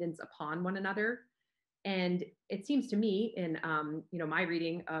independence upon one another. And it seems to me in my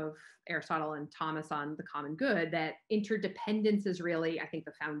reading of Aristotle and Thomas on the common good, that interdependence is really, I think,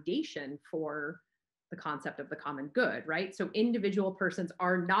 the foundation for the concept of the common good, right? So individual persons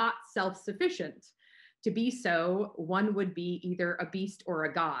are not self-sufficient. To be so, one would be either a beast or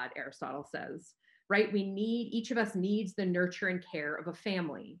a god, Aristotle says, right? Each of us needs the nurture and care of a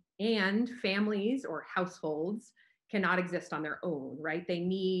family, and families or households cannot exist on their own, right? They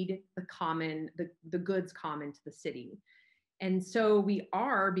need the goods common to the city. And so we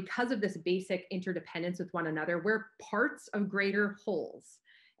are, because of this basic interdependence with one another, we're parts of greater wholes.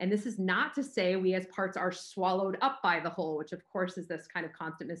 And this is not to say we as parts are swallowed up by the whole, which of course is this kind of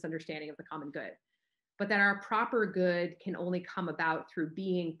constant misunderstanding of the common good, but that our proper good can only come about through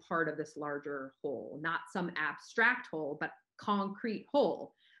being part of this larger whole, not some abstract whole, but concrete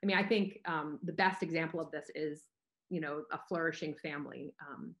whole. I mean, I think the best example of this is, a flourishing family.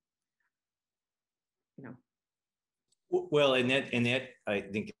 Well, and that I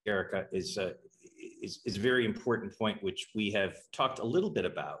think, Erika, is a very important point, which we have talked a little bit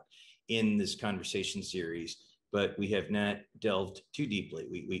about in this conversation series, but we have not delved too deeply.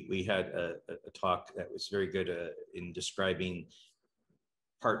 We had a talk that was very good in describing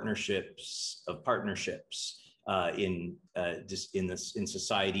partnerships in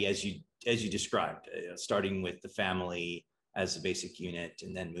society as you described, starting with the family as the basic unit,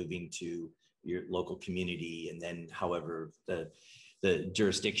 and then moving to your local community, and then however the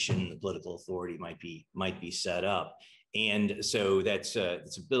jurisdiction, the political authority might be set up. And so that's a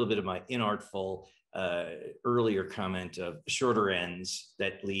little bit of my inartful earlier comment of shorter ends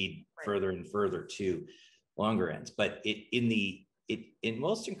that lead further and further to longer ends. But in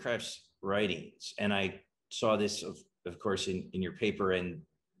Wollstonecraft's writings, and I saw this of course in your paper, and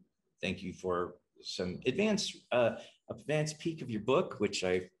thank you for some advanced peek of your book, which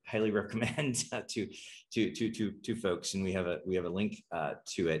I highly recommend to folks, and we have a link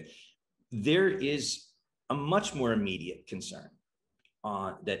to it. There is a much more immediate concern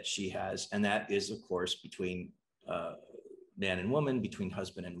that she has, and that is, of course, between man and woman, between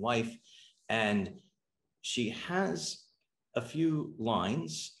husband and wife. And she has a few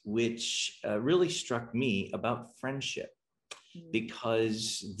lines which really struck me about friendship,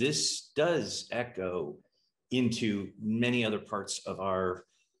 because this does echo into many other parts of our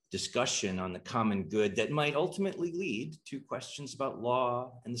discussion on the common good that might ultimately lead to questions about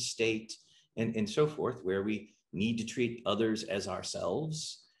law and the state and so forth, where we need to treat others as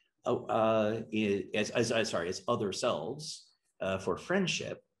ourselves, as other selves for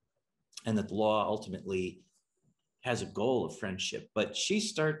friendship, and that the law ultimately has a goal of friendship. But she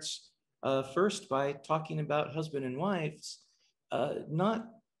starts first by talking about husband and wives, not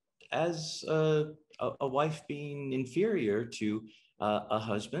as a wife being inferior to a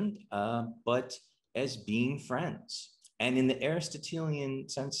husband, but as being friends. And in the Aristotelian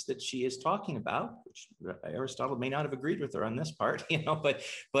sense that she is talking about, which Aristotle may not have agreed with her on this part, but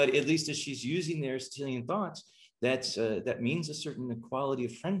at least as she's using the Aristotelian thoughts, that means a certain equality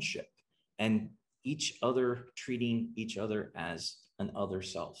of friendship, and each other treating each other as an other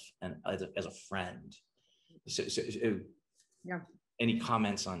self and as a friend. Yeah. Any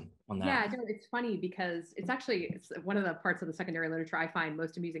comments on that? Yeah, no, it's funny because it's one of the parts of the secondary literature I find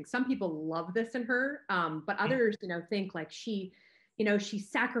most amusing. Some people love this in her, but others, think like she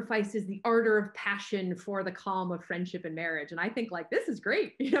sacrifices the ardor of passion for the calm of friendship and marriage. And I think like, this is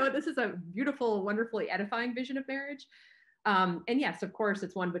great. This is a beautiful, wonderfully edifying vision of marriage. And yes, of course,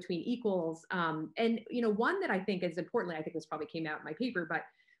 it's one between equals. And one that I think is importantly, I think this probably came out in my paper, but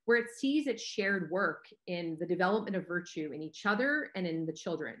where it sees its shared work in the development of virtue in each other and in the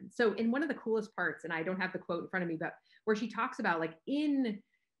children. So in one of the coolest parts, and I don't have the quote in front of me, but where she talks about like in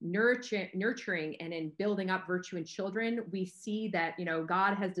nurturing and in building up virtue in children, we see that,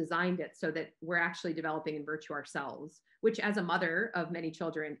 God has designed it so that we're actually developing in virtue ourselves, which as a mother of many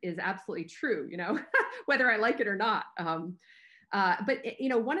children is absolutely true, whether I like it or not. But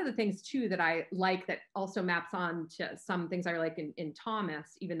one of the things too that I like that also maps on to some things I like in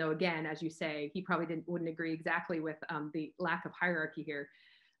Thomas, even though again, as you say, he probably wouldn't agree exactly with the lack of hierarchy here,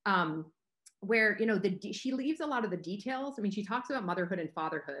 where she leaves a lot of the details. I mean, she talks about motherhood and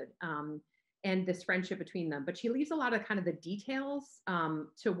fatherhood and this friendship between them, but she leaves a lot of kind of the details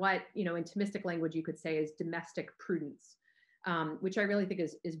to what in Thomistic language you could say is domestic prudence. Which I really think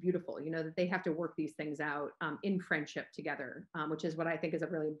is beautiful, that they have to work these things out in friendship together, which is what I think is a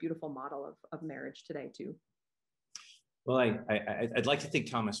really beautiful model of marriage today too. Well, I'd like to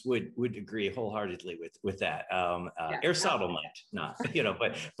think Thomas would agree wholeheartedly with that. Yeah, Aristotle might not,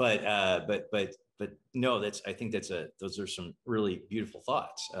 but no, I think those are some really beautiful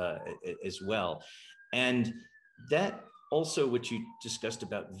thoughts as well, and that also what you discussed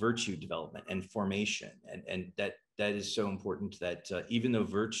about virtue development and formation, and that is so important that even though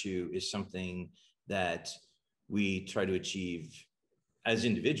virtue is something that we try to achieve as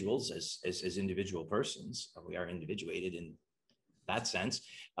individuals, as individual persons, we are individuated in that sense,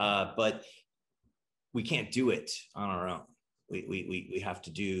 but we can't do it on our own. We have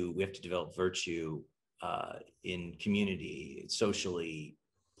to develop virtue in community, socially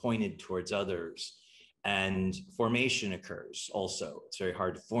pointed towards others, and formation occurs also. It's very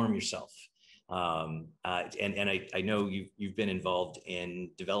hard to form yourself. And I know you've been involved in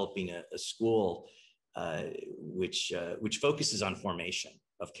developing a school which focuses on formation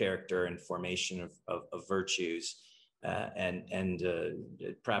of character and formation of virtues, and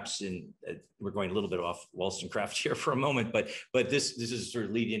perhaps we're going a little bit off Wollstonecraft here for a moment, but this is sort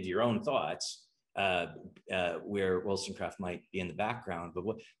of leading into your own thoughts where Wollstonecraft might be in the background, but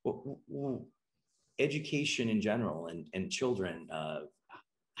what education in general and children.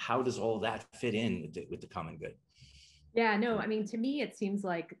 How does all that fit in with the common good? Yeah, no, I mean, to me, it seems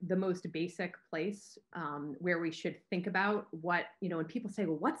like the most basic place where we should think about what, when people say,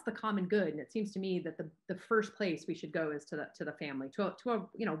 well, what's the common good? And it seems to me that the first place we should go is to the family, to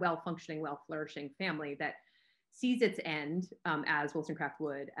a well-functioning, well-flourishing family that sees its end, as Wollstonecraft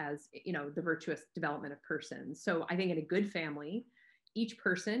would, as, the virtuous development of persons. So I think in a good family, each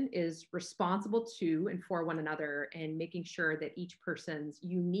person is responsible to and for one another, and making sure that each person's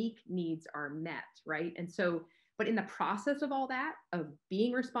unique needs are met, right? And so, but in the process of all that, of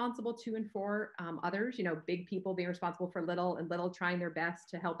being responsible to and for others, big people being responsible for little, and little trying their best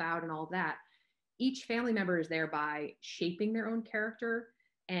to help out and all of that, each family member is thereby shaping their own character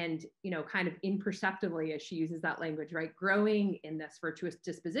and, kind of imperceptibly, as she uses that language, right, growing in this virtuous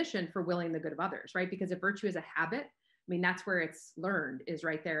disposition for willing the good of others, right? Because if virtue is a habit, I mean, that's where it's learned, is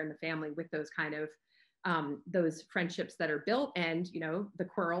right there in the family with those kind of those friendships that are built, and the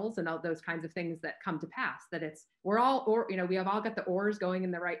quarrels and all those kinds of things that come to pass. That we have all got the oars going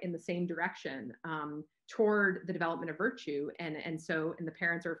in the same direction toward the development of virtue, and the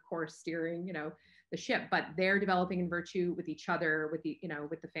parents are of course steering the ship, but they're developing in virtue with each other, with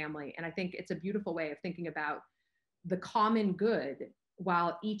the family. And I think it's a beautiful way of thinking about the common good,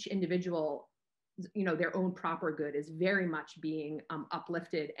 while each individual, their own proper good is very much being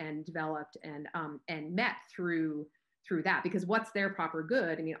uplifted and developed and met through that. Because what's their proper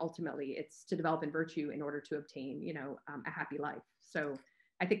good? I mean, ultimately it's to develop in virtue in order to obtain, a happy life. So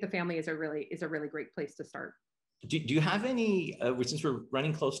I think the family is a really great place to start. Do you have any, since we're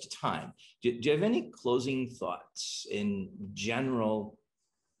running close to time, do you have any closing thoughts in general,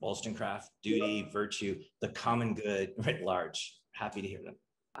 Wollstonecraft, duty, virtue, the common good writ large? Happy to hear them.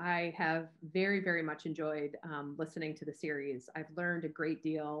 I have very, very much enjoyed listening to the series. I've learned a great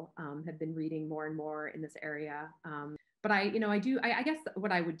deal, have been reading more and more in this area. But I guess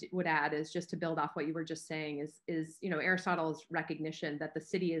what I would add is just to build off what you were just saying is Aristotle's recognition that the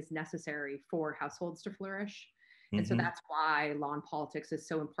city is necessary for households to flourish. Mm-hmm. And so that's why law and politics is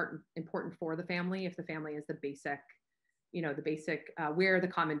so important for the family. If the family is the basic where the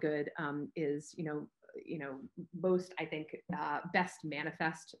common good is, most, I think, best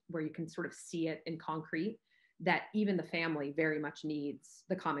manifest where you can sort of see it in concrete, that even the family very much needs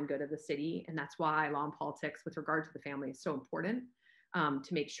the common good of the city. And that's why law and politics with regard to the family is so important,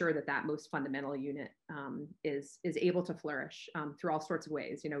 to make sure that that most fundamental unit is able to flourish through all sorts of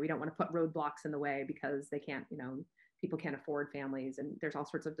ways. We don't want to put roadblocks in the way because they can't, people can't afford families. And there's all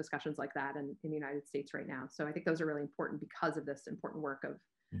sorts of discussions like that in the United States right now. So I think those are really important because of this important work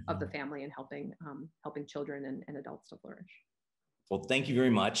of the family and helping children and adults to flourish. Well, thank you very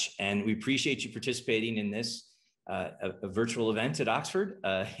much. And we appreciate you participating in this a virtual event at Oxford.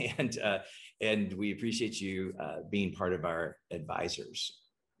 And we appreciate you being part of our advisors.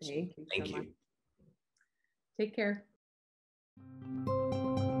 Thank you. Thank so you. much. Take care.